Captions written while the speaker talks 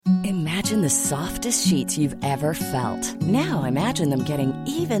Imagine the softest sheets you've ever felt. Now imagine them getting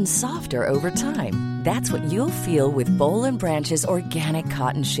even softer over time. That's what you'll feel with Boll & Branch's organic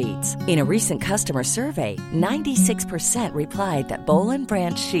cotton sheets. In a recent customer survey, 96% replied that Boll &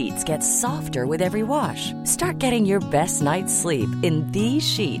 Branch sheets get softer with every wash. Start getting your best night's sleep in these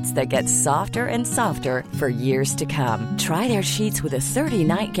sheets that get softer and softer for years to come. Try their sheets with a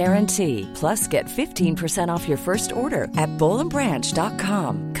 30-night guarantee. Plus, get 15% off your first order at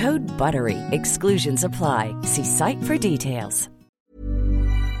bollandbranch.com. Code BUTTERY. Exclusions apply. See site for details.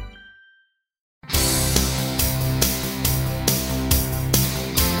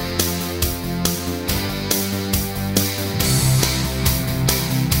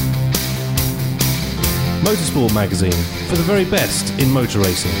 Motorsport magazine for the very best in motor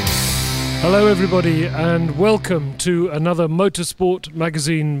racing. Hello everybody and welcome to another Motorsport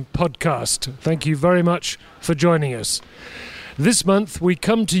magazine podcast. Thank you very much for joining us. This month we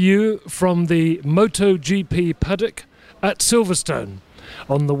come to you from the MotoGP paddock at Silverstone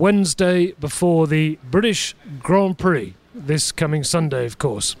on the Wednesday before the British Grand Prix, this coming Sunday of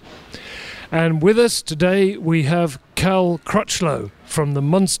course. And with us today we have Cal Crutchlow from the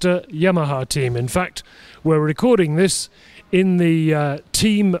Monster Yamaha team. In fact, we're recording this in the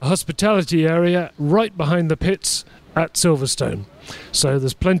team hospitality area right behind the pits at Silverstone. So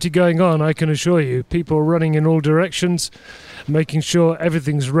there's plenty going on, I can assure you. People running in all directions, making sure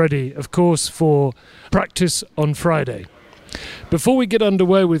everything's ready, of course, for practice on Friday. Before we get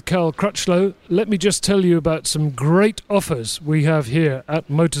underway with Cal Crutchlow, let me just tell you about some great offers we have here at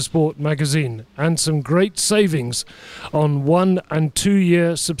Motorsport magazine and some great savings on 1 and 2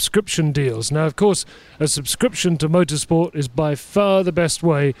 year subscription deals. Now, of course, a subscription to Motorsport is by far the best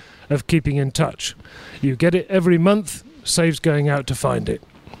way of keeping in touch. You get it every month, saves going out to find it.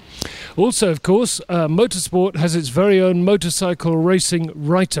 Also, of course, Motorsport has its very own motorcycle racing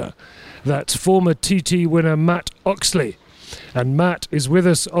writer. That's former TT winner Matt Oxley. And Matt is with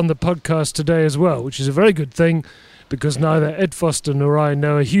us on the podcast today as well, which is a very good thing because neither Ed Foster nor I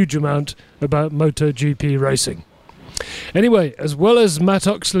know a huge amount about MotoGP racing. Anyway, as well as Matt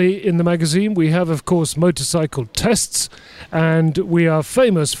Oxley in the magazine, we have, of course, motorcycle tests, and we are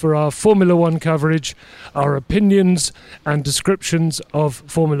famous for our Formula One coverage, our opinions and descriptions of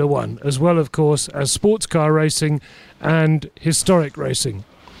Formula One, as well, of course, as sports car racing and historic racing.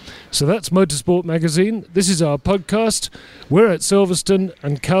 So that's Motorsport magazine. This is our podcast. We're at Silverstone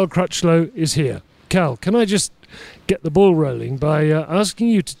and Cal Crutchlow is here. Cal, can I just get the ball rolling by asking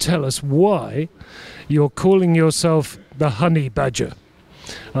you to tell us why you're calling yourself the Honey Badger?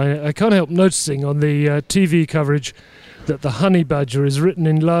 I can't help noticing on the TV coverage that the Honey Badger is written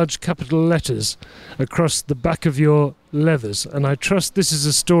in large capital letters across the back of your leathers, and I trust this is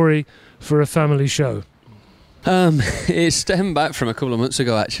a story for a family show. It stemmed back from a couple of months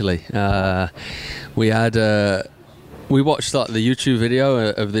ago, actually. We watched like the YouTube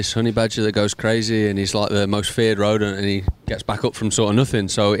video of this honey badger that goes crazy, and he's like the most feared rodent, and he gets back up from sort of nothing.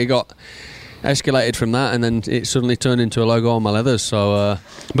 So it got escalated from that, and then it suddenly turned into a logo on my leathers. So,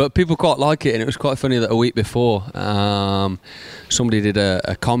 but people quite like it, and it was quite funny that a week before, somebody did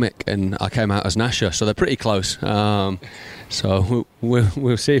a comic, and I came out as Nasher. So they're pretty close. So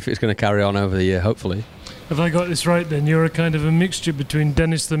we'll see if it's going to carry on over the year, hopefully. Have I got this right then? You're a kind of a mixture between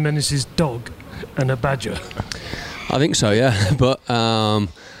Dennis the Menace's dog and a badger. I think so, yeah. But I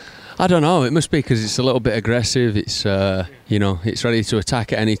don't know. It must be because it's a little bit aggressive. It's it's ready to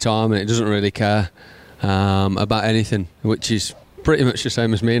attack at any time, and it doesn't really care about anything, which is pretty much the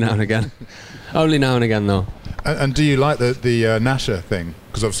same as me now and again. Only now and again, though. And do you like the Nasher thing?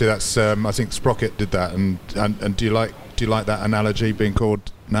 Because obviously that's I think Sprocket did that. And do you like that analogy, being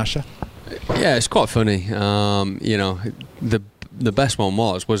called Nasher? Yeah, it's quite funny. The best one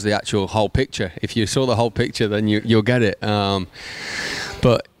was the actual whole picture. If you saw the whole picture, then you'll get it.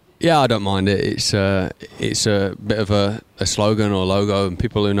 But yeah, I don't mind it. It's a bit of a slogan or logo, and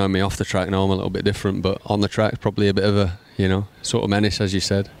people who know me off the track know I'm a little bit different. But on the track, probably a bit of a sort of menace, as you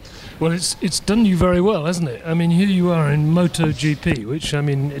said. Well, it's done you very well, hasn't it? I mean, here you are in MotoGP, which, I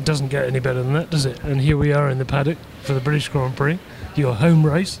mean, it doesn't get any better than that, does it? And here we are in the paddock for the British Grand Prix, your home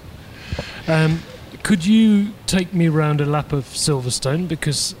race. Could you take me round a lap of Silverstone,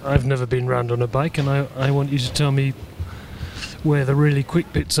 because I've never been round on a bike, and I want you to tell me where the really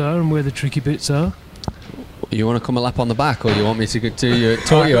quick bits are and where the tricky bits are. You want to come a lap on the back, or you want me to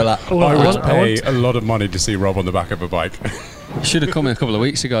taught you a lap? Well, I would pay a lot of money to see Rob on the back of a bike. You should have come in a couple of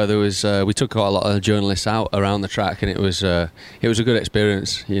weeks ago. There was we took quite a lot of journalists out around the track, and it was a good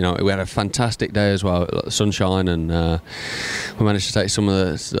experience. We had a fantastic day as well, sunshine, and we managed to take some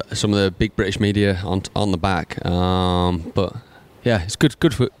of the big British media on the back. But yeah, it's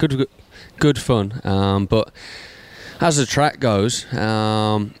good fun. But as the track goes,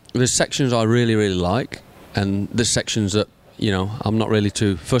 there's sections I really, really like, and there's sections that, you know, I'm not really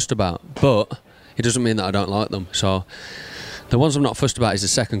too fussed about. But it doesn't mean that I don't like them. So the ones I'm not fussed about is the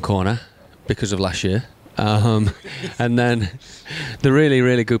second corner, because of last year. And then the really,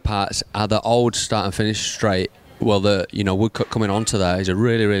 really good parts are the old start and finish straight. Well, the Woodcut coming onto there is a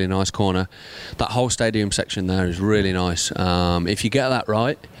really, really nice corner. That whole stadium section there is really nice. If you get that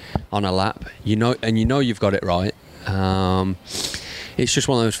right on a lap, you know you've got it right. It's just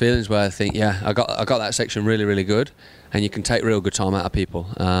one of those feelings where I think, yeah, I got that section really, really good, and you can take real good time out of people.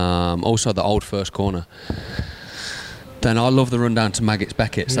 Also, the old first corner. Then I love the run down to Maggots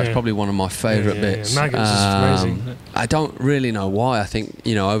Beckett's. That's probably one of my favourite bits. Yeah. Maggots is amazing. I don't really know why. I think,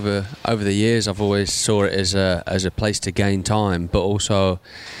 you know, over the years I've always saw it as a place to gain time, but also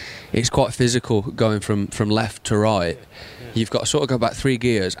it's quite physical going from left to right. You've got to sort of go back 3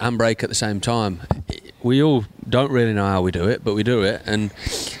 gears and brake at the same time. We all don't really know how we do it, but we do it, and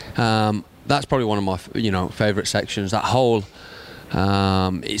that's probably one of my favourite sections. That whole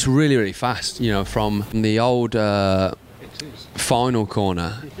it's really, really fast. You know, from the old final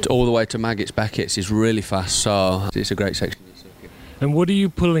corner all the way to Maggots Beckett's is really fast, so it's a great section. And what are you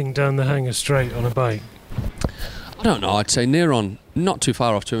pulling down the Hanger Straight on a bike? I don't know, I'd say near on, not too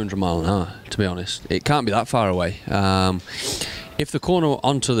far off 200 mile an hour, to be honest. It can't be that far away. If the corner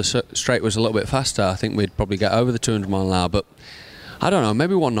onto the straight was a little bit faster, I think we'd probably get over the 200 mile an hour, but I don't know,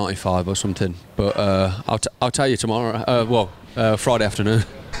 maybe 195 or something. But I'll tell you tomorrow, Friday afternoon.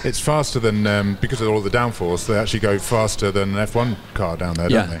 It's faster than, because of all the downforce, they actually go faster than an F1 car down there,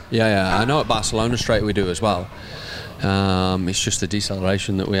 don't they? Yeah. I know at Barcelona Straight we do as well. It's just the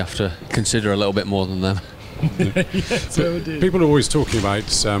deceleration that we have to consider a little bit more than them. People are always talking about,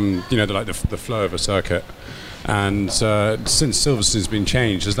 the flow of a circuit. And since Silverstone's been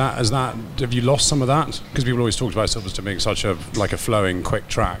changed, have you lost some of that? Because people always talked about Silverstone being such a flowing, quick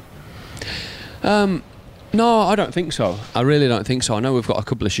track. No, I don't think so. I really don't think so. I know we've got a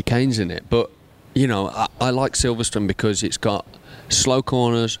couple of chicanes in it, but I like Silverstone because it's got slow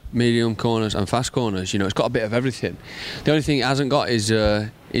corners, medium corners, and fast corners. You know, it's got a bit of everything. The only thing it hasn't got is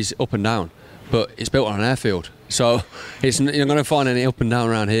up and down, but it's built on an airfield, so you're not going to find any up and down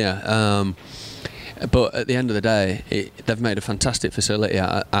around here. But at the end of the day, they've made a fantastic facility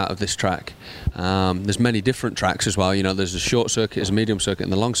out of this track. There's many different tracks as well. You know, there's a short circuit, there's a medium circuit,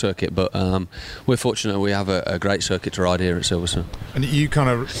 and the long circuit. But we're fortunate we have a great circuit to ride here at Silverstone. And you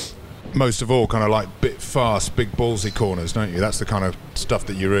kind of, most of all, kind of like bit fast, big ballsy corners, don't you? That's the kind of stuff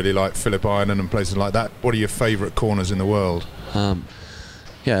that you really like, Phillip Island and places like that. What are your favourite corners in the world?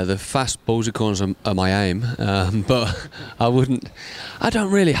 Yeah, the fast ballsy corners are my aim. But I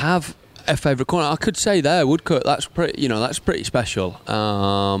don't really have a favourite corner. I could say there, Woodcut, that's pretty special.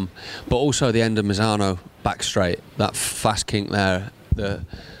 But also the end of Misano back straight, that fast kink there, the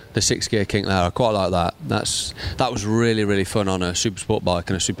 6-gear kink there, I quite like that. That was really, really fun on a super sport bike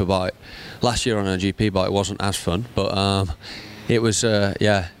and a super bike. Last year on a GP bike it wasn't as fun, but it was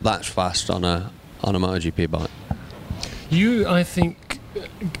that's fast on a MotoGP bike. You, I think,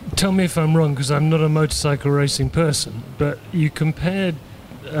 tell me if I'm wrong because I'm not a motorcycle racing person, but you compared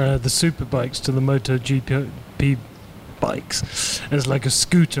the super bikes to the MotoGP bikes as like a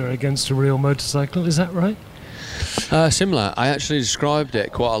scooter against a real motorcycle. Is that right? Similar. I actually described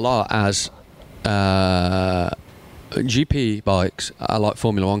it quite a lot as GP bikes are like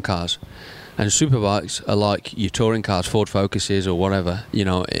Formula 1 cars, and super bikes are like your touring cars, Ford Focuses or whatever. You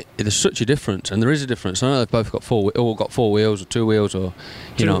know, there's such a difference, and there is a difference. I know they've both got four wheels or 2 wheels, or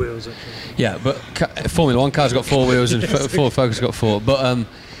Two wheels, actually. Yeah, but Formula 1 cars got 4 wheels and Ford Focus got 4. But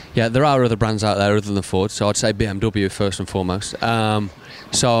yeah, there are other brands out there other than Ford, so I'd say BMW first and foremost.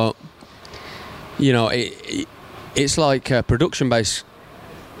 So, you know, it's like a production-based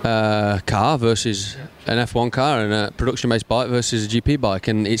car versus an F1 car, and a production-based bike versus a GP bike,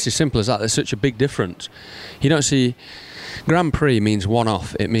 and it's as simple as that. There's such a big difference. You don't see Grand Prix means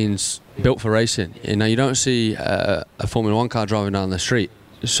one-off. It means built for racing. You know, you don't see a Formula 1 car driving down the street,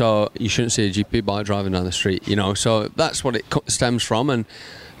 so you shouldn't see a GP bike driving down the street. You know, so that's what it stems from, and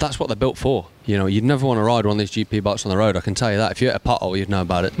that's what they're built for. You know, you'd never want to ride one of these GP bikes on the road, I can tell you that. If you hit a pothole, you'd know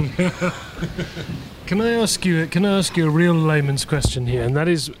about it. Can I ask you a real layman's question here? And that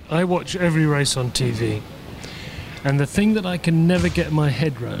is, I watch every race on TV, and the thing that I can never get my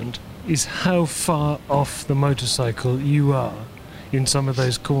head round is how far off the motorcycle you are in some of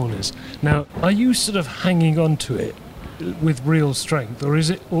those corners. Now, are you sort of hanging on to it with real strength, or is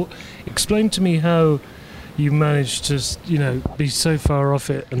it? Or explain to me how you managed to, you know, be so far off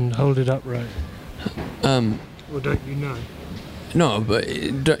it and hold it upright. Or don't you know? No, but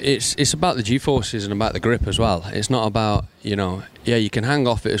it's about the G-forces and about the grip as well. It's not about, you can hang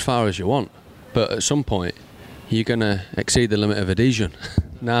off it as far as you want, but at some point you're going to exceed the limit of adhesion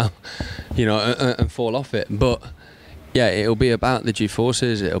now, and fall off it. But yeah, it'll be about the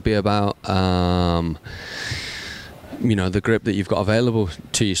G-forces. It'll be about the grip that you've got available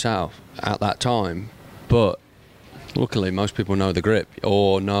to yourself at that time. But luckily most people know the grip,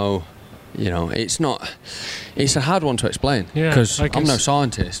 or know, it's a hard one to explain, because I'm no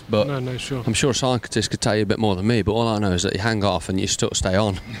scientist, but sure. I'm sure scientists could tell you a bit more than me, but all I know is that you hang off and you still stay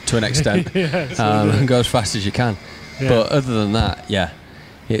on to an extent, and go as fast as you can. But other than that,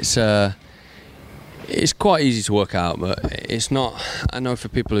 it's quite easy to work out, but it's not. I know for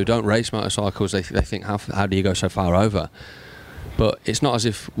people who don't race motorcycles, they think, how do you go so far over? But it's not as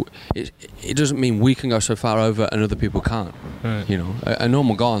if it doesn't mean we can go so far over and other people can't. Right. A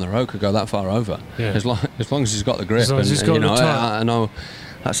normal guy on the road could go that far over, as long as he's got the grip. I know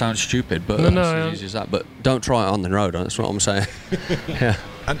that sounds stupid, but that's as easy as that. But don't try it on the road. That's what I'm saying. Yeah.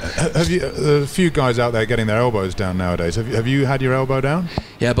 And have you? A few guys out there getting their elbows down nowadays. Have you had your elbow down?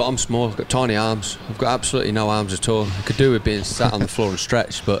 Yeah, but I'm small. I've got tiny arms. I've got absolutely no arms at all. I could do with being sat on the floor and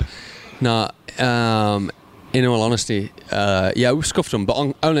stretched, but no. In all honesty, we've scuffed them, but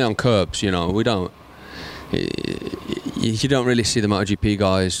only on curbs. We don't. You don't really see the MotoGP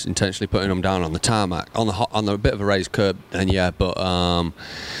guys intentionally putting them down on the tarmac, on the bit of a raised curb. And I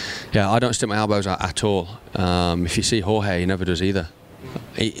don't stick my elbows out at all. If you see Jorge, he never does either.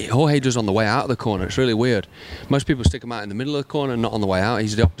 Jorge does on the way out of the corner. It's really weird. Most people stick them out in the middle of the corner, not on the way out.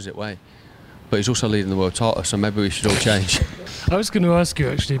 He's the opposite way. But he's also leading the world title, so maybe we should all change. I was going to ask you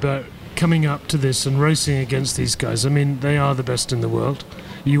actually about coming up to this and racing against these guys. I mean, they are the best in the world.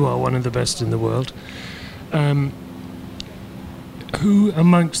 You are one of the best in the world. Who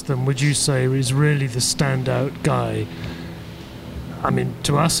amongst them would you say is really the standout guy? I mean,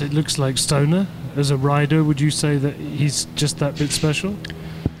 to us it looks like Stoner. As a rider, would you say that he's just that bit special?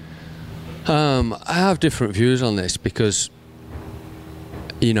 I have different views on this because,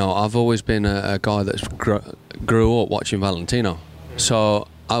 I've always been a guy that's grew up watching Valentino. So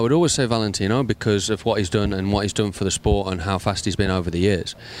I would always say Valentino because of what he's done and what he's done for the sport and how fast he's been over the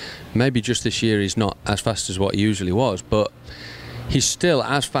years. Maybe just this year he's not as fast as what he usually was, but he's still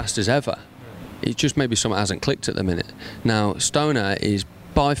as fast as ever. It's just maybe something hasn't clicked at the minute. Now, Stoner is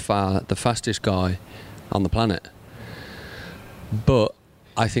by far the fastest guy on the planet. But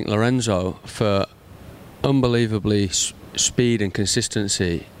I think Lorenzo, for unbelievably speed and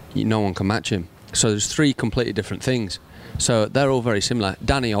consistency, no one can match him. So there's three completely different things. So they're all very similar.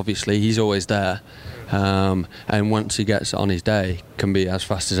 Danny, obviously, he's always there. And once he gets on his day, can be as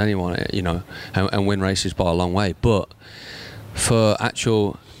fast as anyone, and win races by a long way. But for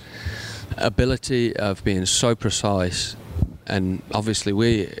actual ability of being so precise, and obviously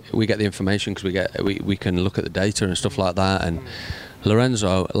we get the information because we can look at the data and stuff like that, and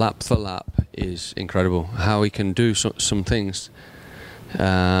Lorenzo, lap for lap, is incredible. How he can do some things.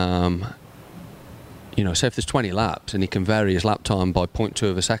 Say if there's 20 laps and he can vary his lap time by 0.2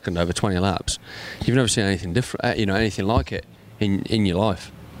 of a second over 20 laps, you've never seen anything different, anything like it in your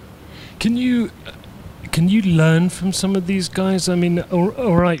life. Can you learn from some of these guys? I mean,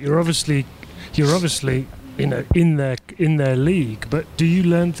 all right, you're obviously in their league, but do you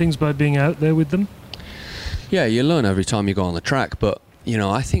learn things by being out there with them? Yeah, you learn every time you go on the track, but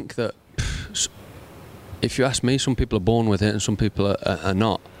I think that if you ask me, some people are born with it and some people are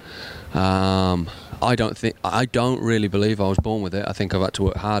not. I don't really believe I was born with it. I think I've had to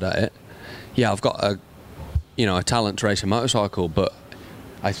work hard at it. Yeah, I've got a talent to race a motorcycle, but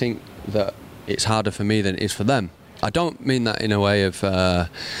I think that it's harder for me than it is for them. I don't mean that in a way of,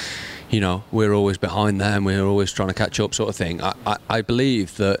 we're always behind them, we're always trying to catch up sort of thing. I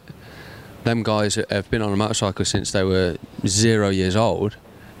believe that them guys have been on a motorcycle since they were 0 years old,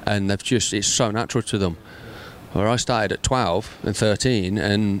 and it's so natural to them. Where I started at 12 and 13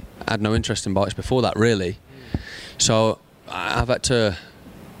 and had no interest in bikes before that, really. So I've had to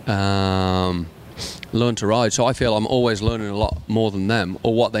learn to ride. So I feel I'm always learning a lot more than them,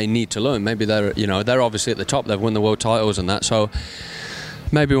 or what they need to learn. Maybe they're obviously at the top. They've won the world titles and that. So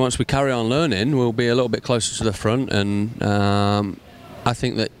maybe once we carry on learning, we'll be a little bit closer to the front. And I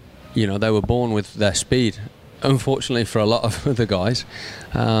think that they were born with their speed. Unfortunately for a lot of the guys,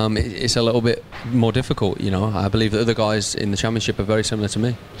 it's a little bit more difficult. I believe that other guys in the championship are very similar to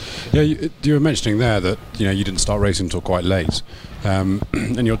me. Yeah, you were mentioning there that you didn't start racing until quite late, and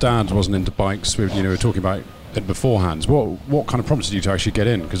your dad wasn't into bikes. We were talking about it beforehand. What kind of prompted you to actually get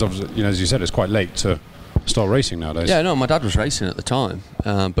in? Because obviously, as you said, it's quite late to start racing nowadays. Yeah, no, my dad was racing at the time,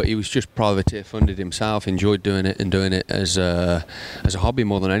 but he was just privateer funded himself, enjoyed doing it as a hobby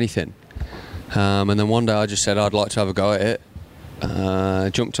more than anything. And then one day I just said I'd like to have a go at it.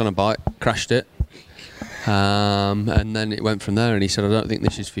 Jumped on a bike, crashed it, and then it went from there. And he said, I don't think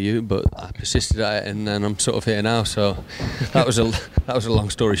this is for you, but I persisted at it, and then I'm sort of here now. So that was a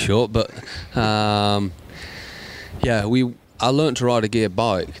long story short. But I learnt to ride a gear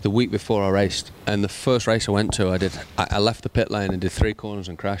bike the week before I raced, and the first race I went to, I left the pit lane and did 3 corners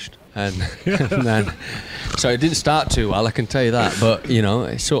and crashed, and then so it didn't start too well, I can tell you that. But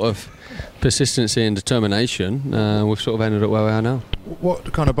it's sort of persistency and determination. We've sort of ended up where we are now.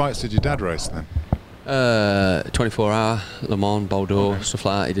 What kind of bikes did your dad race then? 24-hour, Le Mans, Bordeaux, stuff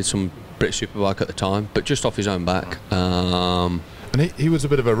like that. He did some British Superbike at the time, but just off his own back. And he was a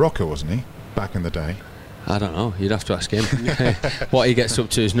bit of a rocker, wasn't he, back in the day? I don't know, you'd have to ask him. What he gets up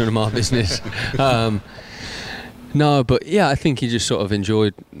to is none of my business. No, but yeah, I think he just sort of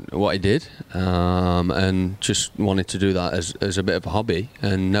enjoyed what he did, and just wanted to do that as a bit of a hobby,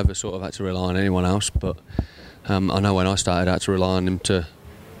 and never sort of had to rely on anyone else. But I know when I started, I had to rely on him to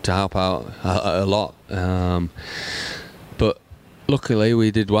help out a lot. But luckily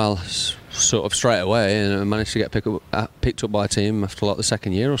we did well sort of straight away, and managed to get picked up by a team after like the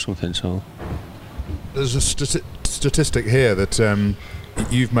second year or something. So there's a statistic here that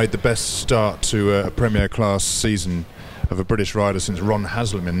you've made the best start to a Premier Class season of a British rider since Ron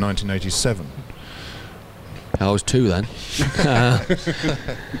Haslam in 1987. I was 2 then.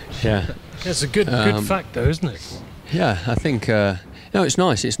 Yeah. It's a good fact, though, isn't it? Yeah, I think it's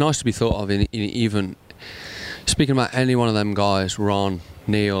nice. It's nice to be thought of in even speaking about any one of them guys, Ron,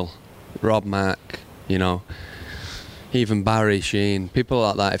 Neil, Rob Mack, even Barry Sheen, people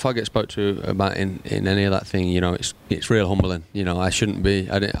like that. If I get spoke to about in any of that thing, it's real humbling. I shouldn't be.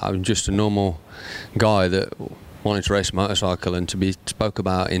 I'm just a normal guy that wanted to race a motorcycle, and to be spoke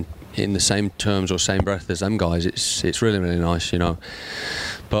about in the same terms or same breath as them guys, it's really, really nice.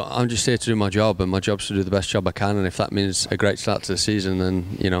 But I'm just here to do my job, and my job's to do the best job I can. And if that means a great start to the season,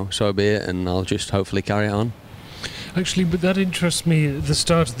 then so be it, and I'll just hopefully carry it on. Actually, but that interests me at the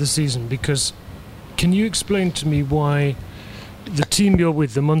start of the season, because can you explain to me why the team you're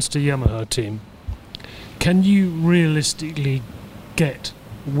with, the Monster Yamaha team, can you realistically get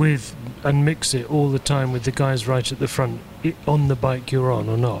with and mix it all the time with the guys right at the front on the bike you're on,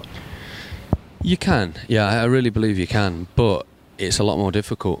 or not? You can, yeah, I really believe you can, but it's a lot more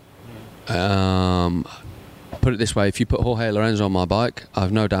difficult. Put it this way, if you put Jorge Lorenzo on my bike,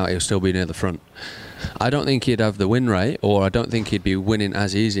 I've no doubt he'll still be near the front. I don't think he'd have the win rate, or I don't think he'd be winning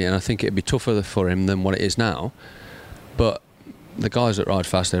as easy, and I think it'd be tougher for him than what it is now. But the guys that ride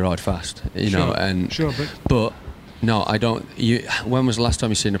fast, they ride fast, but no, I don't. When was the last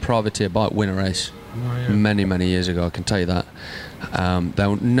time you seen a privateer bike win a race? Oh, yeah. Many years ago, I can tell you that.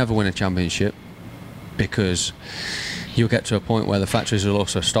 They'll never win a championship, because you'll get to a point where the factories will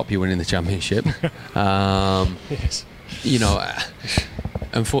also stop you winning the championship. Yes.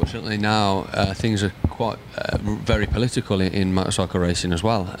 Unfortunately now things are quite very political in motorcycle racing as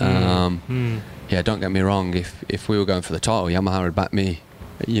well. Yeah, don't get me wrong, if we were going for the title, Yamaha would back me,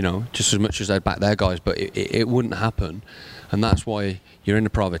 just as much as they'd back their guys, but it wouldn't happen. And that's why you're in the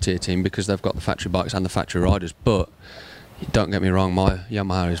privateer team, because they've got the factory bikes and the factory riders. But don't get me wrong, my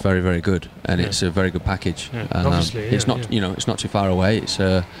Yamaha is very, very good, and it's a very good package. Yeah, obviously, it's not it's not too far away. It's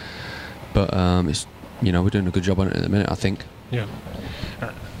it's we're doing a good job on it at the minute, I think. Yeah.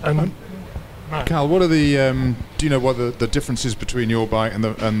 Cal, what are the do you know what the differences between your bike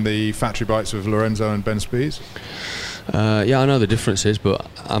and the factory bikes with Lorenzo and Ben Spies? Yeah, I know the differences, but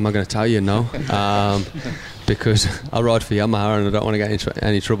am I going to tell you? No, because I ride for Yamaha and I don't want to get into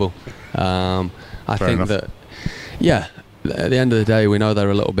any trouble. I think that, yeah, at the end of the day, we know they're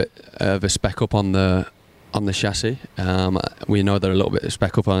a little bit of a spec up on the chassis. We know they're a little bit of a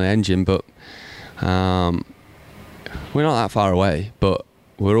spec up on the engine, but we're not that far away. But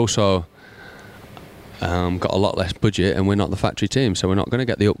we're also got a lot less budget, and we're not the factory team, so we're not going to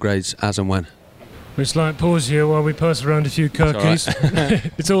get the upgrades as and when. It's like pause here while we pass around a few car keys.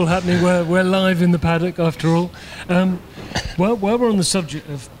 Right. It's all happening. We're live in the paddock after all. While we're on the subject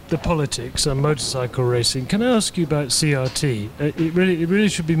of the politics and motorcycle racing, can I ask you about CRT? It really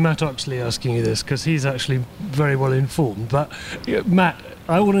should be Matt Oxley asking you this, because he's actually very well informed. But Matt,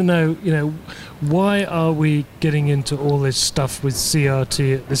 I want to know, why are we getting into all this stuff with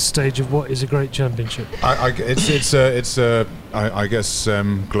CRT at this stage of what is a great championship? It's I guess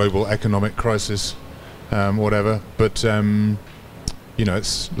global economic crisis, whatever. But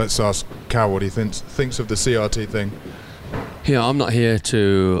let's ask Cal what he thinks of the CRT thing. Yeah, I'm not here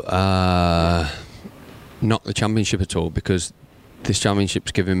to knock the championship at all, because this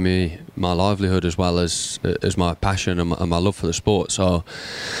championship's given me my livelihood as well as my passion and my love for the sport. So,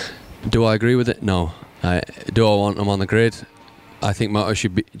 do I agree with it? No. Do I want them on the grid? I think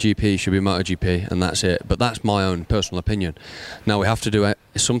MotoGP should be MotoGP, and that's it. But that's my own personal opinion. Now, we have to do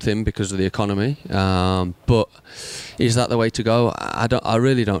something because of the economy, but is that the way to go? I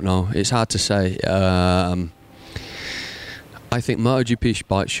really don't know. It's hard to say. I think MotoGP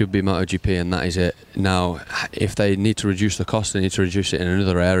bikes should be MotoGP, and that is it. Now, if they need to reduce the cost, they need to reduce it in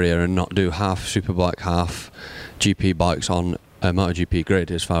another area and not do half Superbike, half GP bikes on a MotoGP grid,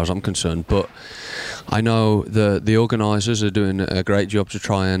 as far as I'm concerned. But I know the organisers are doing a great job to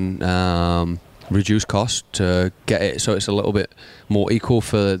try and reduce cost to get it so it's a little bit more equal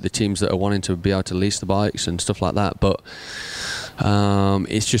for the teams that are wanting to be able to lease the bikes and stuff like that. But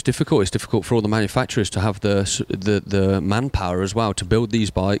it's just difficult. It's difficult for all the manufacturers to have the manpower as well to build these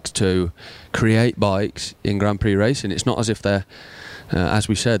bikes, to create bikes in Grand Prix racing. It's not as if they're, as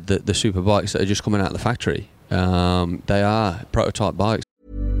we said, the super bikes that are just coming out of the factory. They are prototype bikes.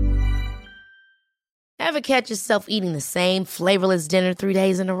 Ever catch yourself eating the same flavorless dinner 3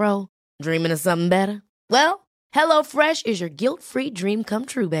 days in a row? Dreaming of something better? Well, HelloFresh is your guilt-free dream come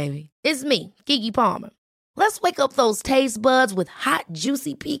true, baby. It's me, Keke Palmer. Let's wake up those taste buds with hot,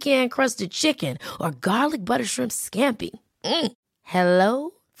 juicy pecan-crusted chicken or garlic butter shrimp scampi.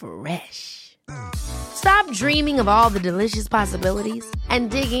 Hello Fresh. Stop dreaming of all the delicious possibilities and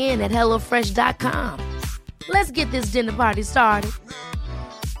dig in at HelloFresh.com. Let's get this dinner party started.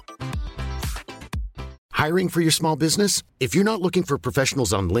 Hiring for your small business? If you're not looking for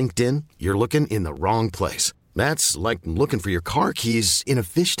professionals on LinkedIn, you're looking in the wrong place. That's like looking for your car keys in a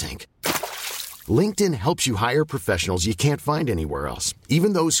fish tank. LinkedIn helps you hire professionals you can't find anywhere else,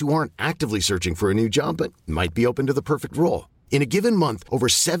 even those who aren't actively searching for a new job but might be open to the perfect role. In a given month, over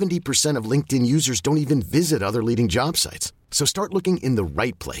 70% of LinkedIn users don't even visit other leading job sites. So start looking in the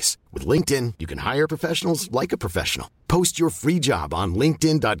right place. With LinkedIn, you can hire professionals like a professional. Post your free job on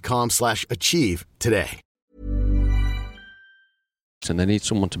linkedin.com/achieve today. And they need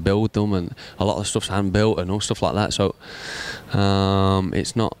someone to build them, and a lot of the stuff's hand built and all stuff like that. So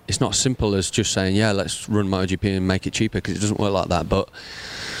it's not as simple as just saying, yeah, let's run MotoGP and make it cheaper, because it doesn't work like that. But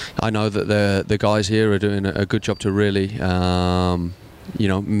I know that the guys here are doing a good job to really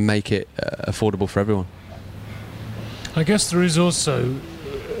make it affordable for everyone. I guess there is also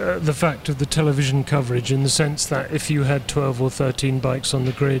the fact of the television coverage, in the sense that if you had 12 or 13 bikes on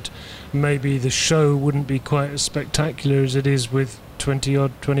the grid, maybe the show wouldn't be quite as spectacular as it is with 20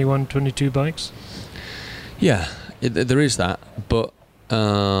 odd, 21, 22 bikes. Yeah, there is that, but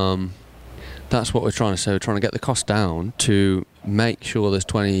that's what we're trying to say. We're trying to get the cost down to make sure there's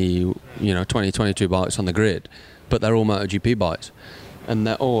 20, 22 bikes on the grid, but they're all MotoGP bikes, and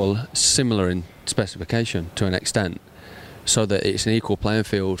they're all similar in specification to an extent, so that it's an equal playing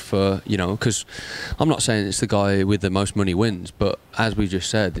field for, because I'm not saying it's the guy with the most money wins, but as we just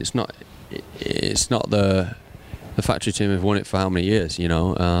said, it's not the factory team have won it for how many years,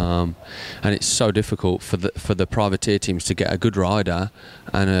 and it's so difficult for the privateer teams to get a good rider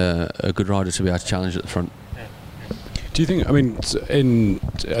and a good rider to be able to challenge at the front. Do you think,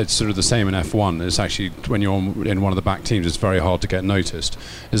 it's sort of the same in F1, it's actually, when you're in one of the back teams, it's very hard to get noticed.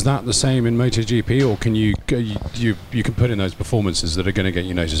 Is that the same in MotoGP, or can you can put in those performances that are going to get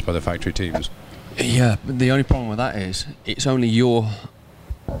you noticed by the factory teams? Yeah, but the only problem with that is it's only your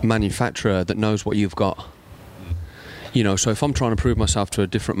manufacturer that knows what you've got. So if I'm trying to prove myself to a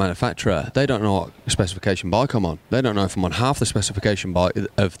different manufacturer, they don't know what specification bike I'm on. They don't know if I'm on half the specification bike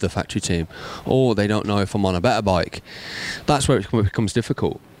of the factory team, or they don't know if I'm on a better bike. That's where it becomes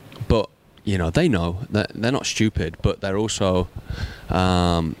difficult. But, they know that they're not stupid, but they're also,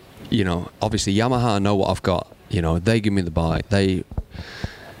 obviously Yamaha know what I've got. They give me the bike, they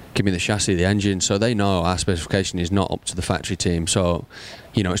give me the chassis, the engine, so they know our specification is not up to the factory team. So,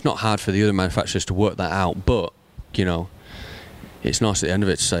 it's not hard for the other manufacturers to work that out, but it's nice at the end of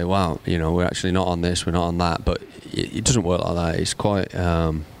it to say, wow, we're actually not on this, we're not on that, but it doesn't work like that. It's quite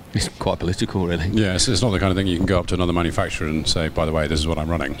political, really. Yeah, it's not the kind of thing you can go up to another manufacturer and say, by the way, this is what I'm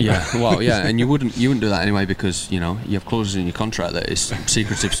running. Yeah, well, yeah, and you wouldn't do that anyway, because you have clauses in your contract that is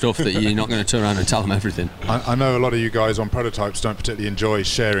secretive stuff that you're not going to turn around and tell them everything. I know a lot of you guys on prototypes don't particularly enjoy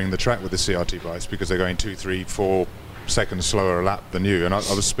sharing the track with the CRT bikes, because they're going 2, 3, 4 seconds slower a lap than you. And I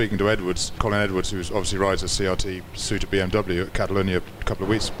was speaking to Colin Edwards, who obviously rides a CRT suit at BMW at Catalonia a couple of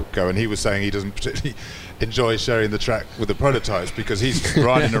weeks ago, and he was saying he doesn't particularly enjoy sharing the track with the prototypes, because he's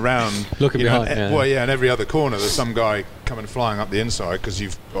riding around looking behind, and every other corner there's some guy coming flying up the inside, because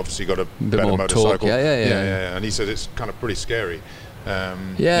you've obviously got a better motorcycle. Torque. Yeah. And he said it's kind of pretty scary.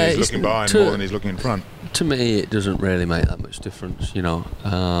 He's looking behind more than he's looking in front. To me, it doesn't really make that much difference. We're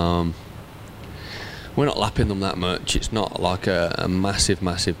not lapping them that much. It's not like a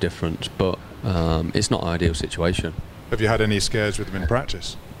massive difference, but it's not an ideal situation. Have you had any scares with them in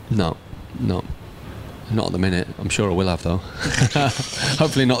practice? No, not at the minute. I'm sure I will have though.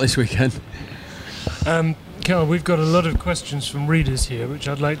 Hopefully not this weekend. Carl, we've got a lot of questions from readers here, which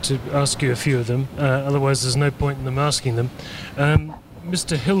I'd like to ask you a few of them. Otherwise, there's no point in them asking them.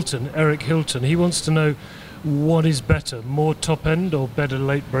 Mr. Hilton, Eric Hilton, he wants to know what is better, more top end or better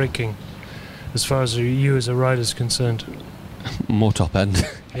late braking, as far as you as a rider is concerned. More top end.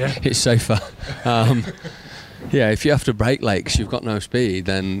 Yeah, it's safer. Yeah, if you have to brake late 'cause you've got no speed,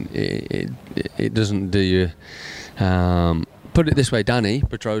 then it doesn't do you. Put it this way, Danny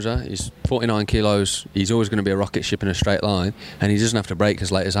Petroza, he's 49 kilos, he's always going to be a rocket ship in a straight line, and he doesn't have to brake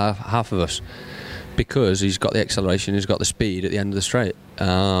as late as half of us, because he's got the acceleration, he's got the speed at the end of the straight.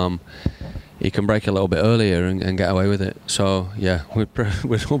 He can brake a little bit earlier and get away with it. So yeah, we'd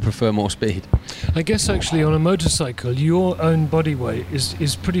all prefer more speed. I guess actually on a motorcycle, your own body weight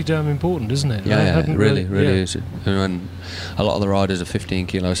is pretty damn important, isn't it? Yeah, it really is. And when a lot of the riders are 15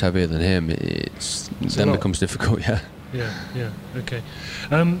 kilos heavier than him, it becomes difficult. Yeah, okay.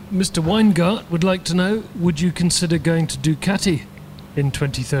 Mr. Weingart would like to know, would you consider going to Ducati in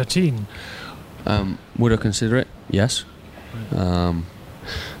 2013? Would I consider it? Yes.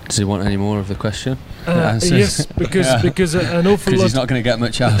 Does he want any more of the question? Yes, because an awful lot. Because he's not going to get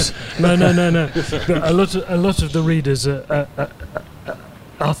much else. No. A lot of the readers are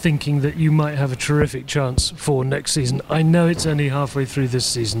thinking that you might have a terrific chance for next season. I know it's only halfway through this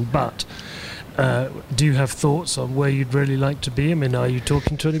season, but do you have thoughts on where you'd really like to be? I mean, are you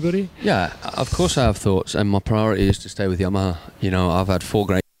talking to anybody? Yeah, of course I have thoughts, and my priority is to stay with Yamaha. I've had 4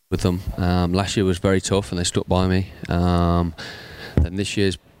 great with them. Last year was very tough, and they stuck by me. Then this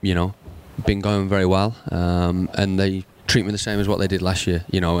year's, been going very well, and they treat me the same as what they did last year,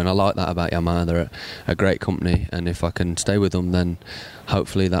 and I like that about Yamaha. They're a great company, and if I can stay with them, then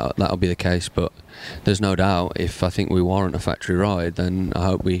hopefully that'll be the case. But there's no doubt, if I think we warrant a factory ride, then I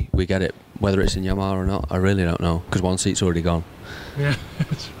hope we get it. Whether it's in Yamaha or not, I really don't know, because one seat's already gone. Yeah,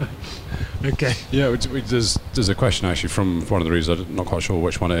 that's right. Okay. Yeah, there's a question actually from one of the readers, I'm not quite sure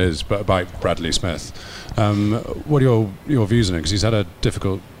which one it is, but about Bradley Smith. What are your views on it? Because he's had a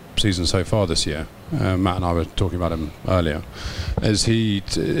difficult season so far this year. Matt and I were talking about him earlier. Is he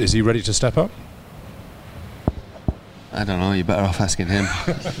ready to step up? I don't know, you're better off asking him.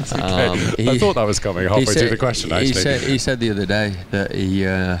 I thought that was coming halfway through the question, actually. He said the other day that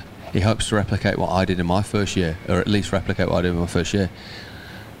he hopes to replicate what I did in my first year, or at least replicate what I did in my first year.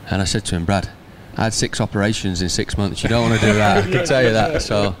 And I said to him, Brad, I had 6 operations in 6 months. You don't want to do that. I can tell you that.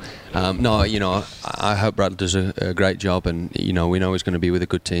 So, no, I hope Brad does a great job, and we know he's going to be with a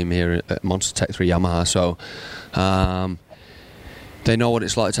good team here at Monster Tech 3 Yamaha. So, they know what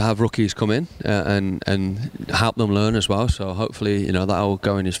it's like to have rookies come in and help them learn as well. So hopefully, that'll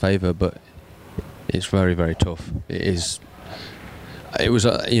go in his favour. But it's very, very tough. It was,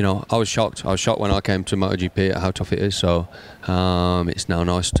 I was shocked. I was shocked when I came to MotoGP at how tough it is. So it's now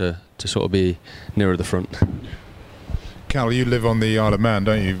nice to sort of be nearer the front. Cal, you live on the Isle of Man,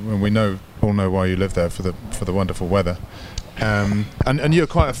 don't you? And we all know why you live there, for the wonderful weather. And you're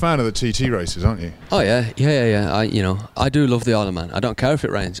quite a fan of the TT races, aren't you? Oh yeah. I do love the Isle of Man. I don't care if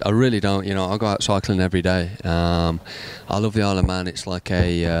it rains. I really don't. I go out cycling every day. I love the Isle of Man. It's like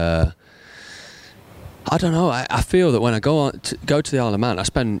I don't know. I feel that when I go to the Isle of Man, I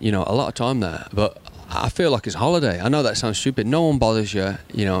spend a lot of time there, but I feel like it's a holiday. I know that sounds stupid. No one bothers you.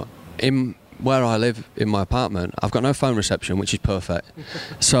 In where I live in my apartment, I've got no phone reception, which is perfect.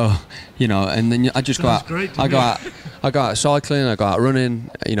 So and then I just go out. I go out cycling. I go out running.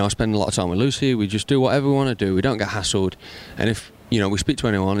 I spend a lot of time with Lucy. We just do whatever we want to do. We don't get hassled. And if we speak to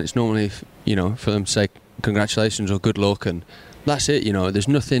anyone, it's normally for them to say congratulations or good luck, and that's it. There's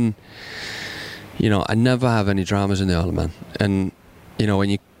nothing. I never have any dramas in the Isle of Man. And, when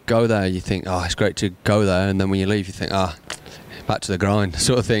you go there, you think, oh, it's great to go there. And then when you leave, you think, back to the grind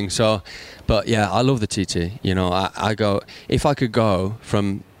sort of thing. So, but yeah, I love the TT. I go, if I could go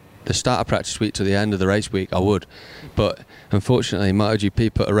from the start of practice week to the end of the race week, I would. But unfortunately,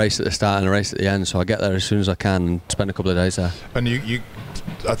 MotoGP put a race at the start and a race at the end. So I get there as soon as I can and spend a couple of days there. And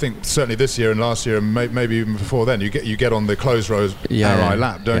I think certainly this year and last year, and maybe even before then, you get on the closed road Arai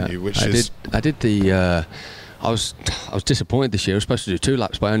lap, don't you? Which I did the. I was disappointed this year. I was supposed to do 2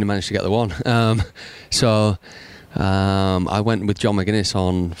 laps, but I only managed to get the 1. So I went with John McGuinness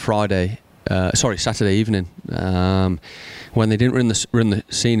on Friday Saturday evening. When they didn't run the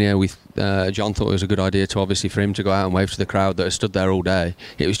senior, John thought it was a good idea to obviously for him to go out and wave to the crowd that had stood there all day.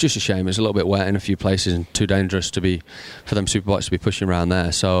 It was just a shame. It was a little bit wet in a few places and too dangerous for them superbikes to be pushing around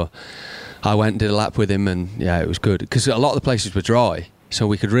there. So I went and did a lap with him, and yeah, it was good because a lot of the places were dry, so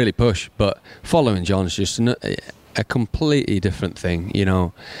we could really push. But following John's just a completely different thing. You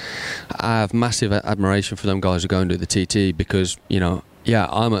know, I have massive admiration for them guys who go and do the TT because, you know, yeah,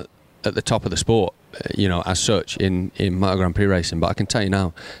 I'm at the top of the sport, you know, as such in Moto Grand Prix racing, but I can tell you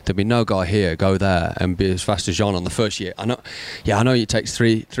now there'll be no guy here go there and be as fast as Jean on the first year. I know it takes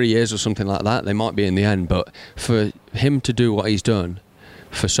three years or something like that. They might be in the end, but for him to do what he's done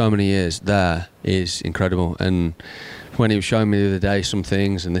for so many years there is incredible. And when he was showing me the other day some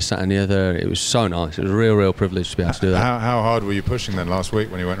things and this, that and the other, it was so nice. It was a real privilege to be able to do that. How hard were you pushing then last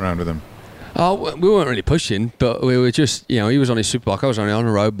week when you went around with him? Oh, we weren't really pushing, but we were just, you know, he was on his superbike, I was only on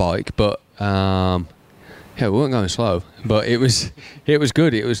a road bike, but yeah, we weren't going slow, but it was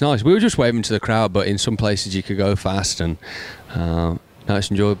good, it was nice. We were just waving to the crowd, but in some places you could go fast, and no, it's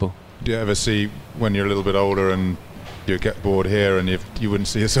enjoyable. Do you ever see when you're a little bit older and you get bored here and you wouldn't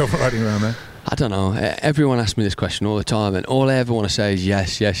see yourself riding around there? I don't know. Everyone asks me this question all the time, and all I ever want to say is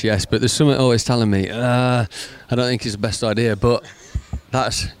yes. But there's something always telling me, I don't think it's the best idea. But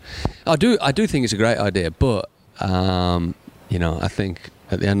I do think it's a great idea. But you know, I think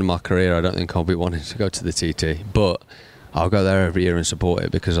at the end of my career, I don't think I'll be wanting to go to the TT. But I'll go there every year and support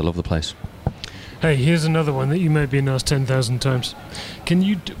it because I love the place. Hey, here's another one that you may have been asked 10,000 times.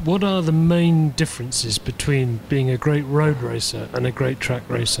 What are the main differences between being a great road racer and a great track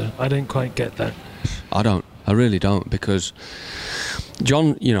racer? I don't quite get that. I really don't, because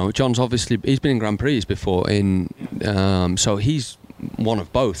John's obviously, he's been in Grand Prix before, so he's one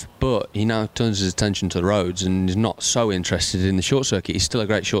of both, but he now turns his attention to the roads and is not so interested in the short circuit. He's still a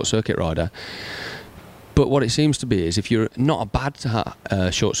great short circuit rider. But what it seems to be is if you're not a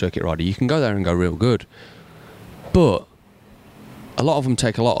bad short circuit rider, you can go there and go real good. But a lot of them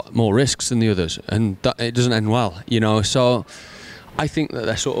take a lot more risks than the others, and it doesn't end well, you know. So I think that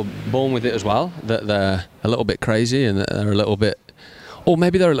they're sort of born with it as well, that they're a little bit crazy and that they're a little bit, or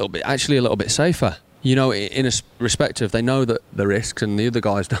maybe they're a little bit safer, you know, in a respect of they know that the risks and the other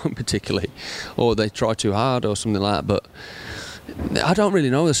guys don't particularly, or they try too hard or something like that. But I don't really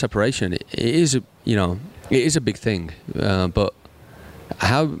know the separation. It is a big thing, but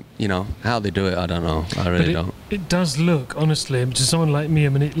how they do it, I don't know. I really don't. It does look, honestly, to someone like me, I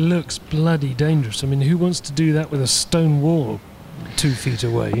mean, it looks bloody dangerous. I mean, who wants to do that with a stone wall 2 feet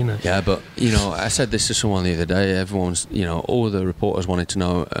away, you know? Yeah, but, you know, I said this to someone the other day. Everyone's, you know, all the reporters wanted to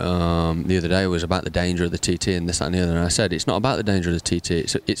know the other day was about the danger of the TT and this, that and the other. And I said, it's not about the danger of the TT.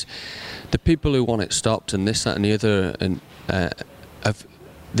 It's the people who want it stopped and this, that and the other. And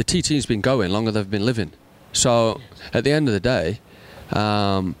the TT's been going longer than they've been living. So at the end of the day,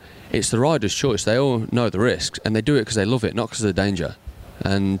 it's the rider's choice. They all know the risks and they do it because they love it, not because of the danger.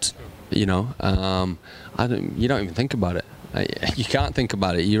 And you know, you don't even think about it. You can't think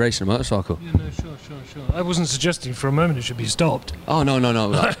about it. You're racing a motorcycle. Yeah, no, sure. I wasn't suggesting for a moment it should be stopped. Oh no.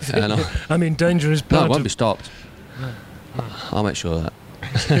 I mean, danger is part of... No, it won't be stopped. No. I'll make sure of that.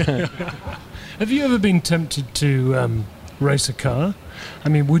 Have you ever been tempted to race a car? I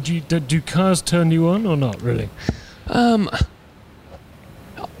mean, do cars turn you on or not really? I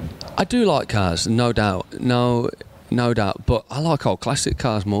do like cars, no doubt, no doubt. But I like old classic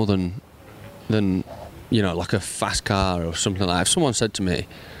cars more than you know, like a fast car or something like that. If someone said to me,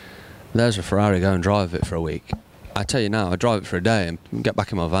 "There's a Ferrari, go and drive it for a week," I tell you now, I drive it for a day and get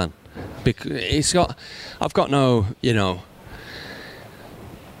back in my van because I've got no, you know.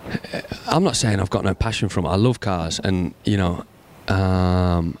 I'm not saying I've got no passion for them. I love cars, and you know,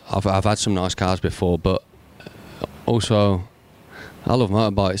 I've had some nice cars before, but also I love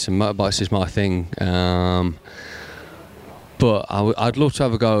motorbikes, and motorbikes is my thing. But I'd love to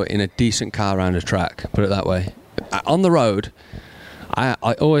have a go in a decent car around a track. Put it that way. On the road, I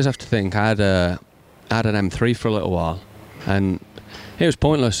always have to think. I had an M3 for a little while, and it was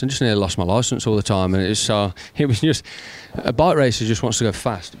pointless. I just nearly lost my license all the time, and it was just a bike racer just wants to go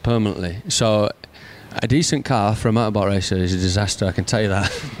fast permanently. So a decent car for a motorbike racer is a disaster, I can tell you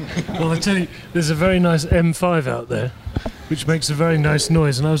that. Well, I tell you, there's a very nice M5 out there, which makes a very nice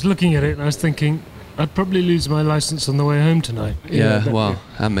noise. And I was looking at it, and I was thinking, I'd probably lose my licence on the way home tonight. Yeah, well,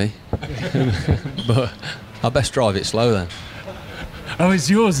 and me. But I best drive it slow then. Oh, it's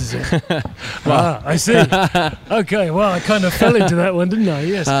yours, is it? I see. Okay, well, I kind of fell into that one, didn't I?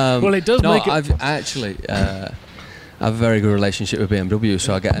 Yes. Well, it does make it... I've actually... I have a very good relationship with BMW,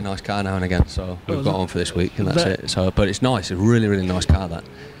 so I get a nice car now and again. So we've got on for this week, and that's it. So, but it's nice. It's a really, really nice car, that.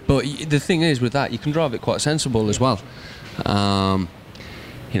 But the thing is, with that, you can drive it quite sensible as well.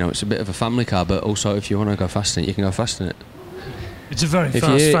 It's a bit of a family car, but also if you want to go fast in it, you can go fast in it. It's a very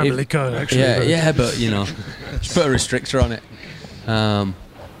fast family car, actually. Yeah, but just put a restrictor on it.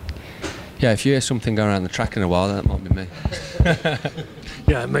 If you hear something going around the track in a while, that might be me.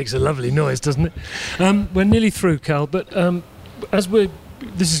 Yeah, it makes a lovely noise, doesn't it? We're nearly through, Cal, but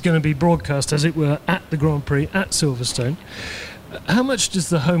this is going to be broadcast, as it were, at the Grand Prix at Silverstone. How much does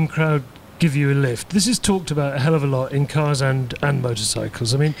the home crowd give you a lift? This is talked about a hell of a lot in cars and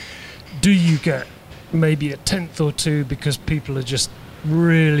motorcycles. I mean, do you get maybe a tenth or two because people are just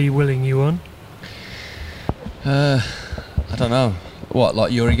really willing you on? I don't know. What,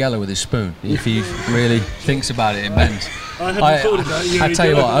 like Uri Geller with his spoon? If he really thinks about it, it bends. I haven't thought about Uri Geller. I tell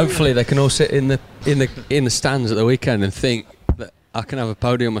you what, hopefully they can all sit in the stands at the weekend and think that I can have a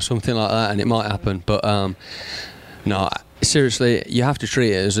podium or something like that, and it might happen. But no, seriously, you have to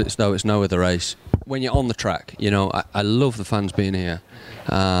treat it as though it's no other race. When you're on the track, I love the fans being here,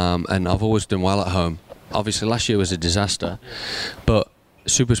 and I've always done well at home. Obviously, last year was a disaster, but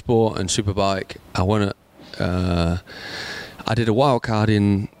Supersport and Superbike, I won it. I did a wild card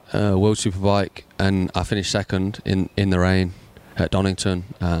in World Superbike, and I finished second in the rain at Donington.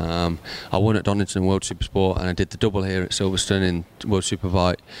 I won at Donington World Supersport, and I did the double here at Silverstone in World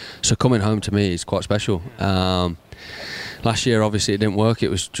Superbike. So coming home to me is quite special. Last year, obviously, it didn't work. It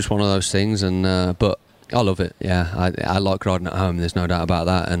was just one of those things, and but I love it. Yeah, I like riding at home. There's no doubt about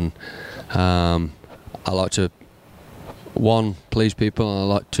that, and I like to, one, please people,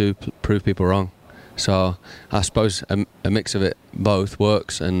 and I like to prove people wrong. So I suppose a mix of it both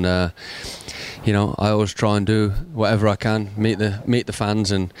works, and I always try and do whatever I can, meet the fans.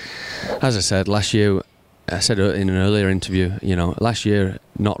 And as I said last year, I said in an earlier interview, last year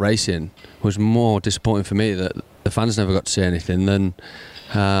not racing was more disappointing for me that the fans never got to see anything than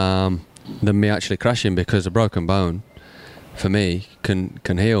me actually crashing, because a broken bone for me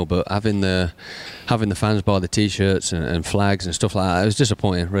can heal, but having the fans buy the t-shirts and flags and stuff like that, it was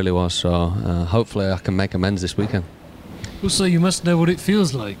disappointing, it really was. So hopefully I can make amends this weekend. Also, you must know what it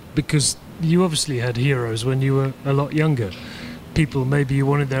feels like, because you obviously had heroes when you were a lot younger. People, maybe you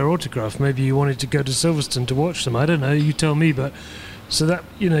wanted their autograph, maybe you wanted to go to Silverstone to watch them, I don't know, you tell me. But so that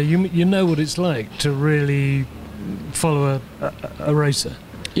you know what it's like to really follow a racer.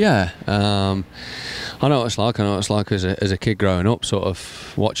 Yeah, I know what it's like. I know what it's like as a kid growing up, sort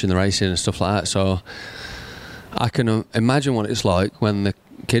of watching the racing and stuff like that. So I can imagine what it's like when the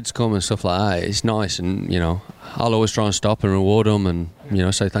kids come and stuff like that. It's nice, and I'll always try and stop and reward them, and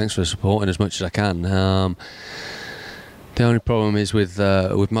say thanks for supporting as much as I can. The only problem is with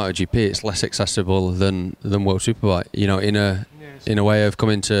MotoGP, it's less accessible than World Superbike. In a way of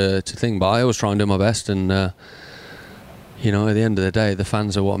coming to thing, but I always try and do my best, and at the end of the day, the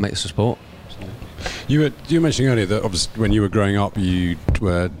fans are what makes the sport. You were mentioning earlier that obviously when you were growing up, you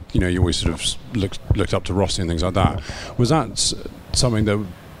were you always sort of looked up to Rossi and things like that. Was that something that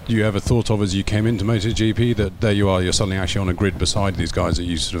you ever thought of as you came into MotoGP, that there you are, you're suddenly actually on a grid beside these guys that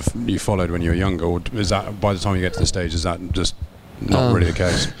you followed when you were younger, or is that by the time you get to the stage, is that just not really the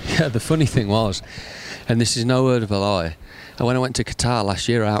case? Yeah, the funny thing was, and this is no word of a lie, and when I went to Qatar last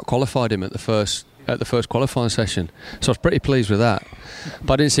year, I out-qualified him at the first qualifying session, so I was pretty pleased with that.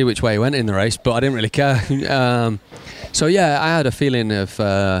 But I didn't see which way he went in the race, but I didn't really care. So yeah, I had a feeling of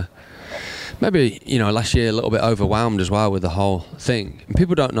maybe last year a little bit overwhelmed as well with the whole thing. And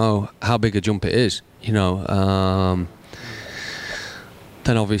people don't know how big a jump it is. Then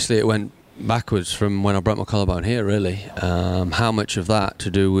obviously it went backwards from when I broke my collarbone here. Really, how much of that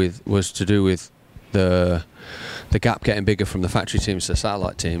was to do with the gap getting bigger from the factory teams to the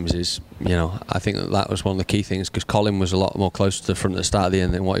satellite teams is, I think that was one of the key things, because Colin was a lot more close to the front at the start of the year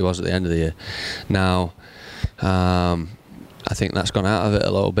than what he was at the end of the year. Now, I think that's gone out of it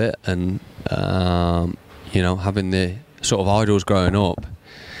a little bit, and having the sort of idols growing up,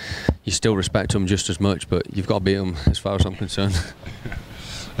 you still respect them just as much, but you've got to beat them as far as I'm concerned.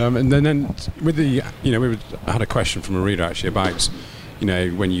 And then with the, we had a question from a reader actually about,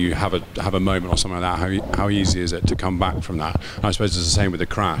 when you have a moment or something like that, how easy is it to come back from that? And I suppose it's the same with the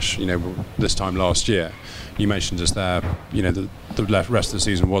crash. This time last year, you mentioned just there, the rest of the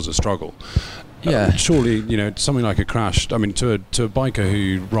season was a struggle. Yeah. Surely, something like a crash, I mean, to a biker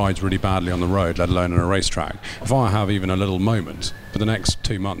who rides really badly on the road, let alone on a racetrack, if I have even a little moment, for the next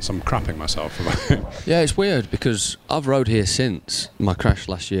 2 months, I'm crapping myself about it. Yeah, it's weird, because I've rode here since my crash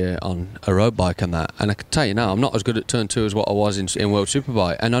last year on a road bike and that, and I can tell you now, I'm not as good at turn 2 as what I was in World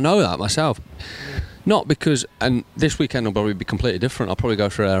Superbike, and I know that myself. Not because, and this weekend will probably be completely different. I'll probably go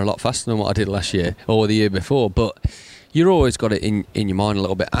through there a lot faster than what I did last year or the year before. But you're always got it in your mind a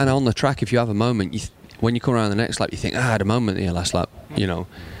little bit. And on the track, if you have a moment, when you come around the next lap, you think, I had a moment here last lap, you know.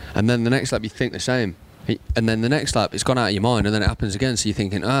 And then the next lap, you think the same. And then the next lap, it's gone out of your mind, and then it happens again. So you're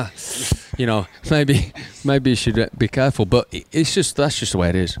thinking, you know, maybe you should be careful. But that's just the way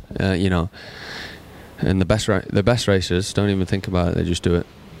it is, you know. And the best racers don't even think about it; they just do it.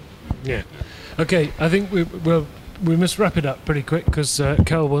 Yeah. Okay, I think we must wrap it up pretty quick because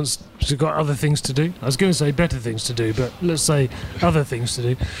Cal she's got other things to do. I was going to say better things to do, but let's say other things to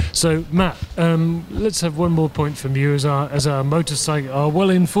do. So Matt, let's have one more point from you as our our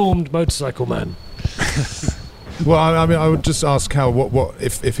well-informed motorcycle man. Well, I mean, I would just ask Cal, what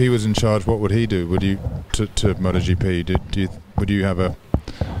if he was in charge, what would he do? Would you to MotoGP? Would you have a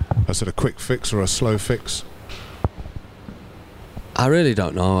sort of quick fix or a slow fix? I really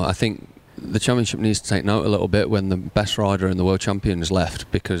don't know. I think the championship needs to take note a little bit when the best rider and the world champion is left,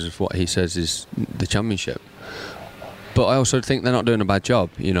 because of what he says is the championship. But I also think they're not doing a bad job,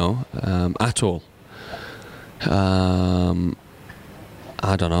 you know, at all.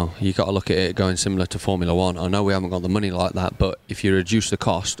 I don't know. You got to look at it going similar to Formula One. I know we haven't got the money like that, but if you reduce the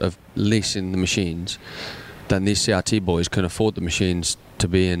cost of leasing the machines, then these CRT boys can afford the machines to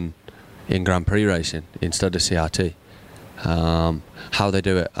be in Grand Prix racing instead of CRT. How they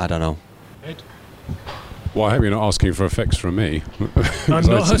do it, I don't know. Well, I hope you're not asking for a fix from me. I'm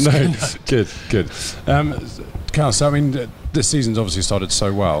not asking. No, good. Cal, so I mean, this season's obviously started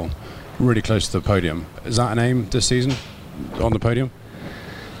so well, really close to the podium. Is that an aim this season, on the podium?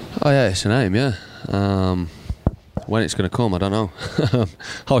 Oh yeah, it's an aim, yeah. When it's going to come, I don't know.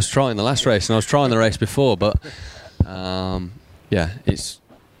 I was trying the last race and I was trying the race before, but yeah, it's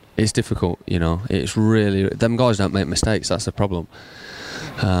difficult, you know. It's really, them guys don't make mistakes, that's the problem.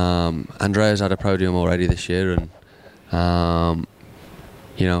 Andrea's had a podium already this year, and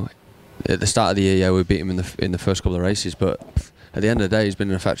you know, at the start of the year, yeah, we beat him in the first couple of races, but at the end of the day, he's been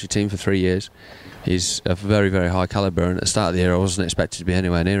in a factory team for 3 years. He's a very, very high calibre, and at the start of the year I wasn't expected to be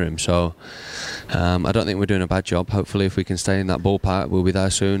anywhere near him, so I don't think we're doing a bad job. Hopefully if we can stay in that ballpark, we'll be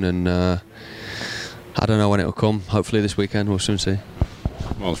there soon, and I don't know when it'll come. Hopefully this weekend, we'll soon see.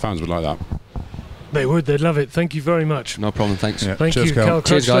 Well, the fans would like that. They would, they'd love it. Thank you very much. No problem, thanks. Yeah. Thank Cheers, you, Cal. Cal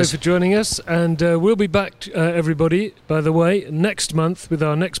Cheers, Crutchlow, guys. for joining us. And we'll be back, everybody, by the way, next month with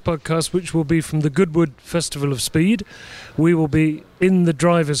our next podcast, which will be from the Goodwood Festival of Speed. We will be in the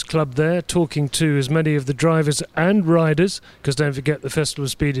Drivers' Club there, talking to as many of the drivers and riders, because don't forget the Festival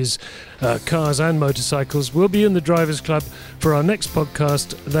of Speed is cars and motorcycles. We'll be in the Drivers' Club for our next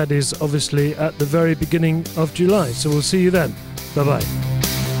podcast. That is obviously at the very beginning of July. So we'll see you then. Bye-bye.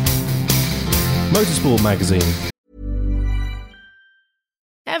 Motorsport Magazine.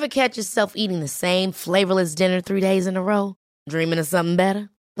 Ever catch yourself eating the same flavorless dinner 3 days in a row? Dreaming of something better?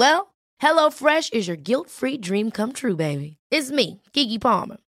 Well, HelloFresh is your guilt-free dream come true, baby. It's me, Keke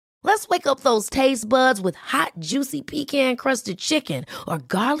Palmer. Let's wake up those taste buds with hot, juicy pecan-crusted chicken or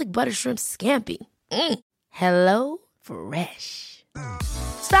garlic butter shrimp scampi. Hello Fresh.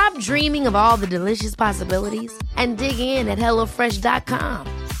 Stop dreaming of all the delicious possibilities and dig in at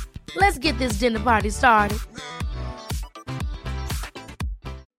HelloFresh.com. Let's get this dinner party started.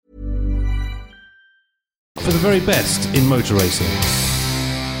 For the very best in motor racing.